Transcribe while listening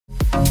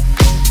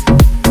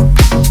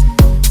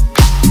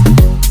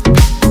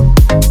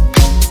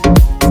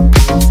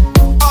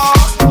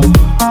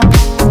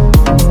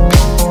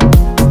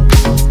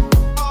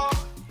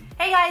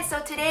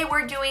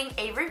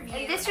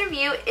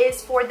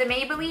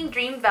Maybelline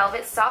Dream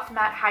Velvet Soft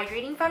Matte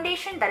Hydrating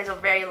Foundation. That is a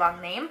very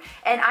long name.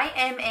 And I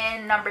am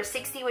in number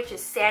 60, which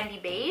is Sandy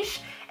Beige.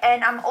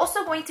 And I'm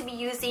also going to be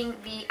using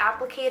the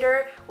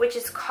applicator, which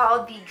is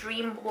called the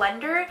Dream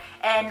Blender.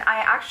 And I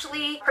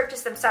actually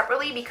purchased them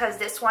separately because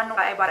this one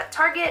I bought at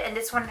Target and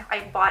this one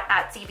I bought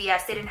at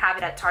CVS. They didn't have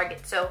it at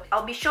Target. So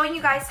I'll be showing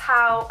you guys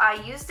how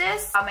I use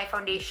this, how my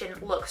foundation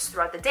looks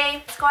throughout the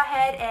day. Let's go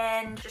ahead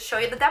and just show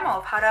you the demo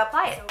of how to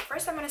apply it. So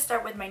first I'm going to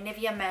start with my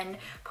Nivea Men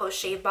Post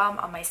Shave Balm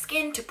on my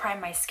skin to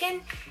prime my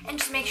skin and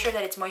just make sure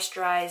that it's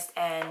moisturized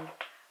and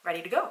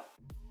ready to go.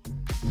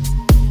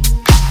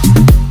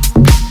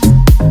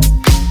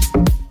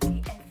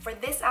 For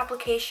this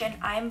application,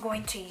 I'm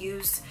going to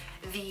use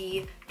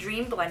the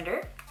Dream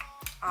Blender.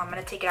 I'm going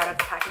to take it out of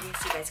the packaging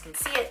so you guys can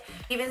see it.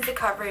 Evens the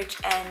coverage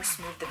and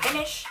smooth the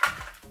finish.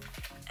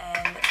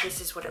 And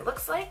this is what it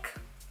looks like.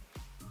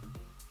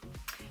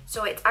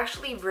 So it's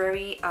actually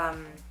very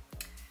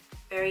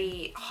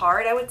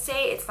hard, I would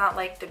say. It's not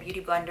like the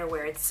Beauty Blender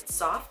where it's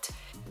soft.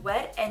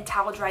 Wet and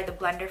towel dry the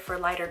blender for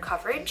lighter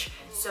coverage.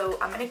 So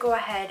I'm going to go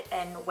ahead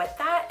and wet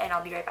that and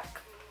I'll be right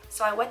back.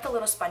 So I wet the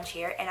little sponge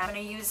here and I'm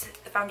going to use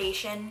the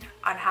foundation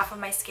on half of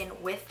my skin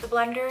with the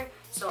blender,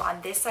 so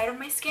on this side of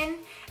my skin,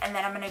 and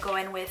then I'm going to go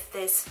in with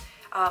this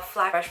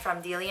flat brush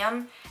from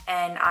Delium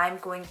and I'm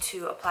going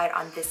to apply it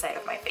on this side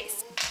of my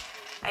face.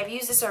 I've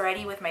used this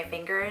already with my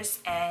fingers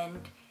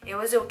and it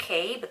was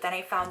okay, but then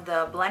I found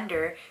the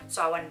blender,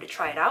 so I wanted to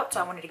try it out. So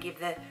I wanted to give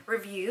the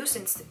review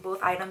since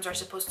both items are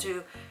supposed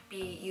to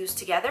be used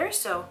together.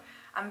 So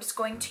I'm just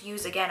going to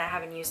use, again, I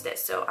haven't used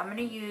this, so I'm going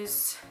to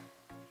use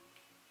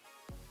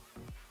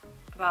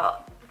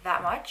about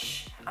that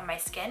much on my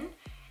skin,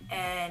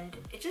 and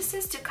it just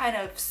says to kind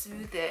of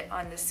smooth it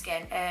on the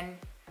skin, and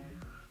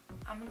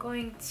I'm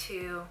going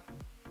to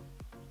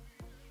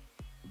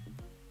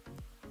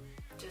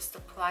just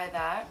apply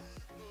that.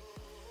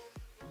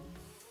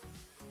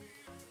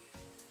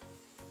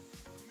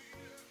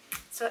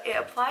 So it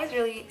applies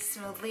really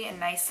smoothly and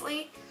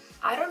nicely.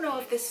 I don't know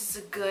if this is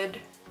a good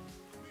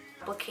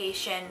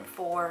application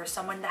for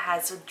someone that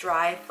has a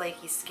dry,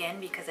 flaky skin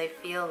because I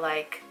feel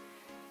like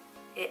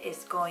it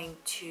is going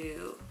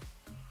to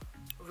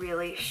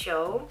really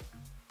show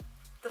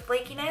the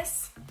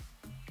flakiness,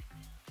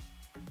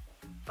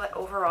 but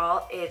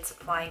overall it's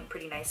applying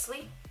pretty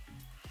nicely.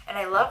 And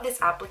I love this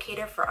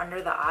applicator for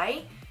under the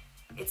eye.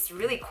 It's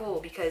really cool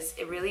because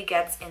it really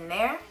gets in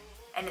there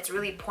and it's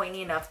really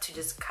pointy enough to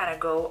just kind of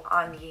go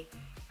on the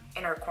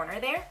inner corner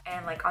there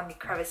and like on the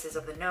crevices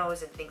of the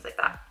nose and things like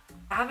that.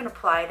 I haven't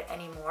applied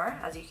any more.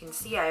 As you can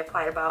see, I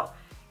applied about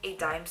a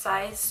dime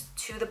size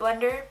to the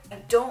blender. I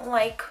don't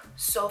like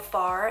so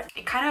far.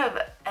 It kind of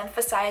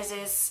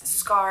emphasizes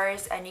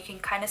scars and you can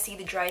kind of see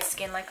the dry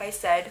skin like I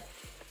said.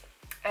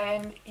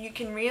 And you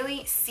can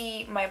really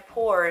see my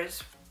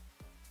pores.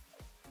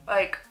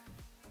 Like,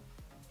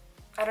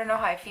 I don't know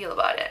how I feel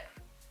about it.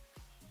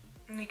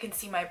 And you can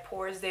see my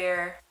pores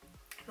there.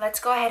 Let's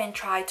go ahead and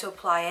try to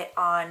apply it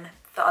on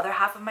the other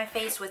half of my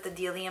face with the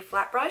Delium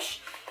flat brush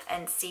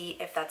and see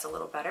if that's a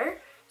little better.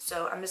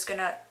 So I'm just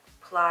gonna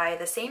apply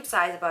the same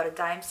size, about a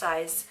dime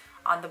size,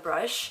 on the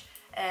brush,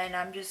 and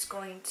I'm just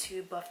going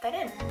to buff that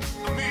in.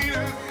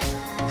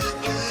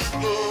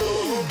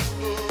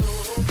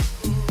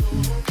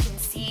 You can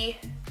see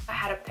I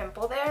had a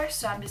pimple there,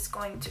 so I'm just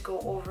going to go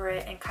over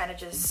it and kind of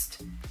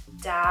just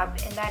dab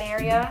in that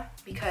area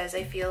because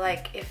I feel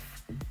like if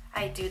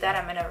I do that,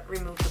 I'm gonna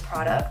remove the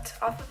product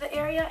off of the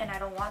area and I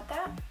don't want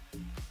that.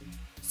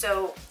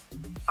 So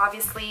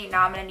obviously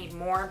now I'm gonna need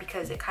more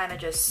because it kind of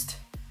just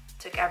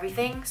took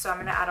everything, so I'm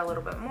gonna add a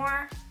little bit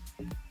more.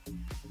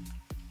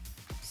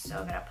 So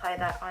I'm gonna apply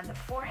that on the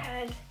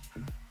forehead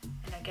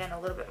and again a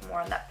little bit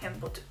more on that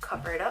pimple to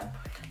cover it up.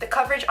 The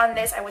coverage on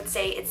this, I would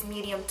say it's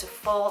medium to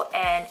full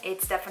and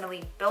it's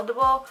definitely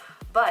buildable,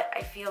 but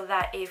I feel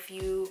that if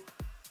you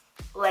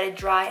let it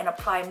dry and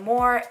apply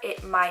more,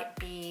 it might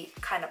be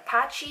kind of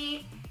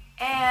patchy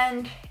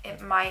and it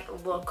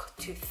might look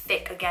too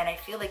thick. Again, I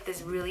feel like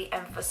this really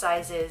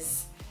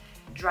emphasizes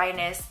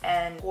dryness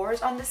and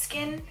pores on the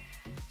skin.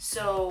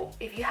 So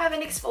if you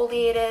haven't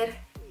exfoliated,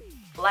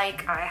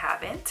 like I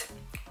haven't,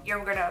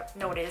 you're gonna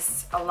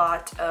notice a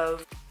lot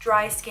of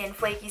dry skin,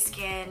 flaky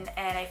skin,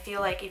 and I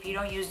feel like if you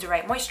don't use the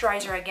right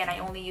moisturizer, again, I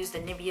only use the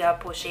Nivea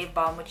Post Shave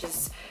Balm, which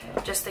is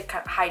just a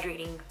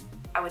hydrating,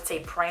 I would say,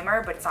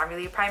 primer, but it's not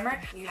really a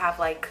primer. You have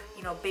like,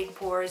 you know, big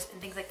pores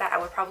and things like that, I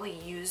would probably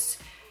use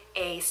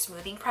a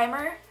smoothing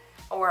primer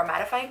or a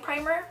mattifying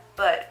primer,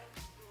 but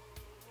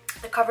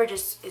the coverage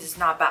is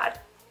not bad.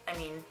 I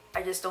mean,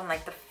 I just don't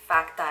like the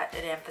fact that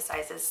it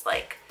emphasizes,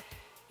 like,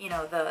 you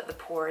know, the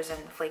pores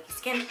and the flaky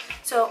skin.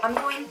 So I'm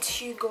going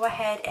to go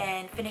ahead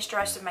and finish the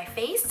rest of my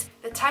face.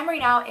 The time right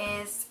now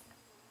is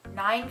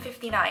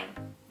 9:59.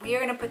 We are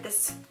gonna put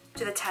this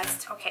to the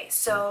test. Okay,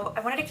 so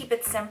I wanted to keep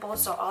it simple,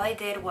 so all I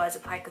did was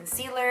apply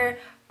concealer,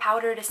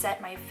 powder to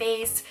set my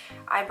face,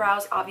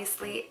 eyebrows,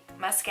 obviously,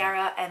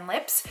 mascara, and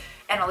lips,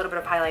 and a little bit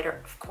of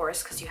highlighter, of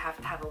course, because you have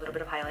to have a little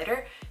bit of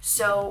highlighter.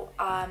 So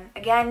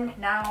again,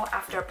 now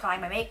after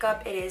applying my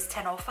makeup, it is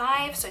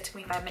 10:05, so it took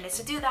me 5 minutes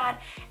to do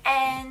that,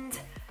 and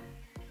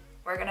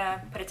we're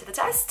gonna put it to the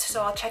test.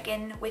 So I'll check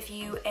in with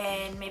you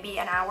in maybe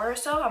an hour or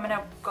so. I'm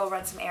gonna go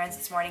run some errands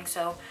this morning,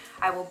 so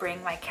I will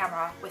bring my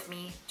camera with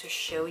me to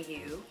show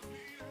you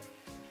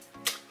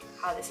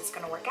how this is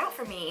gonna work out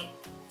for me.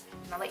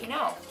 I'll let you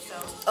know.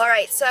 All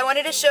right, so I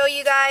wanted to show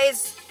you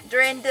guys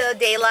during the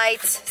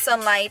daylight,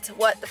 sunlight,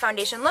 what the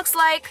foundation looks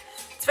like.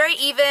 It's very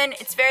even,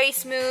 it's very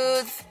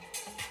smooth.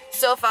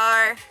 So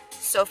far,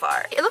 so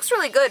far. It looks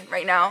really good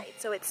right now.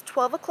 So it's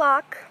 12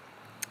 o'clock.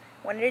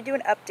 Wanted to do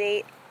an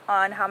update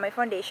on how my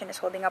foundation is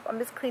holding up. I'm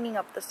just cleaning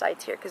up the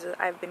sides here because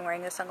I've been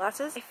wearing the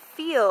sunglasses. I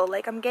feel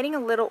like I'm getting a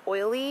little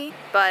oily,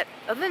 but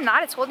other than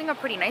that, it's holding up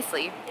pretty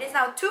nicely. It is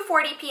now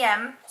 2:40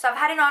 p.m. So I've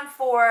had it on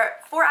for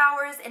 4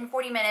 hours and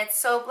 40 minutes.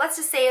 So let's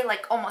just say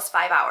like almost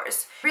 5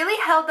 hours. Really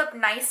held up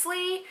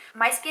nicely.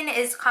 My skin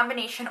is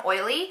combination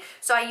oily,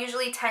 so I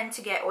usually tend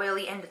to get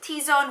oily in the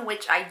T-zone,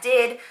 which I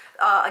did.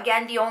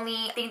 Again, the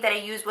only thing that I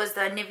used was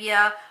the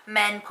Nivea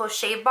Men Post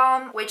Shave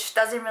Balm, which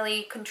doesn't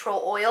really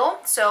control oil.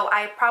 So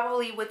I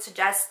probably would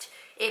suggest,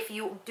 if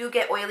you do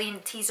get oily in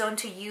the T-zone,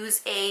 to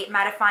use a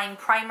mattifying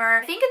primer.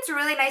 I think it's a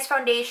really nice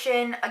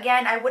foundation.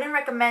 Again, I wouldn't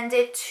recommend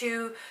it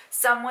to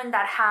someone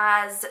that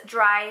has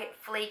dry,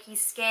 flaky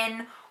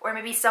skin, or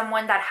maybe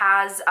someone that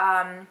has,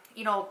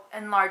 you know,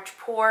 enlarged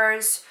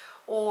pores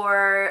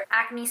or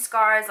acne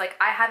scars. Like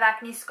I have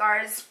acne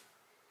scars.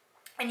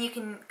 And you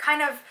can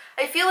kind of,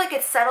 I feel like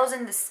it settles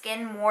in the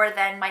skin more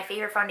than my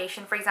favorite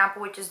foundation, for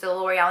example, which is the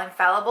L'Oreal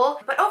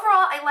Infallible. But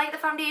overall, I like the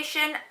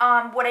foundation.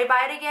 Would I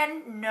buy it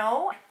again?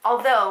 No.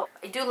 Although,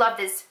 I do love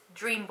this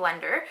Dream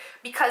Blender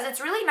because it's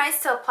really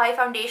nice to apply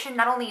foundation.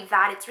 Not only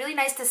that, it's really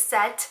nice to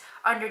set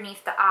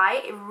underneath the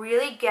eye. It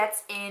really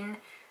gets in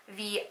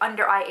the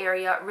under eye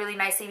area really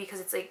nicely because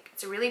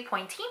it's really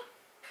pointy.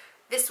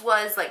 This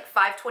was like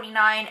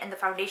 $5.29 and the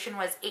foundation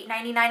was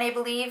 $8.99, I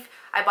believe.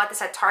 I bought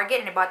this at Target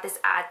and I bought this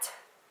at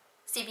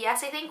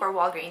CVS, I think, or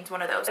Walgreens,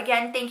 one of those.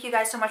 Again, thank you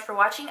guys so much for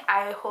watching.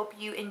 I hope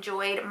you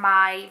enjoyed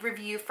my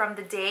review from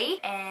the day,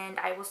 and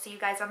I will see you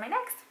guys on my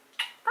next.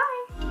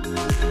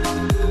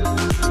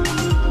 Bye!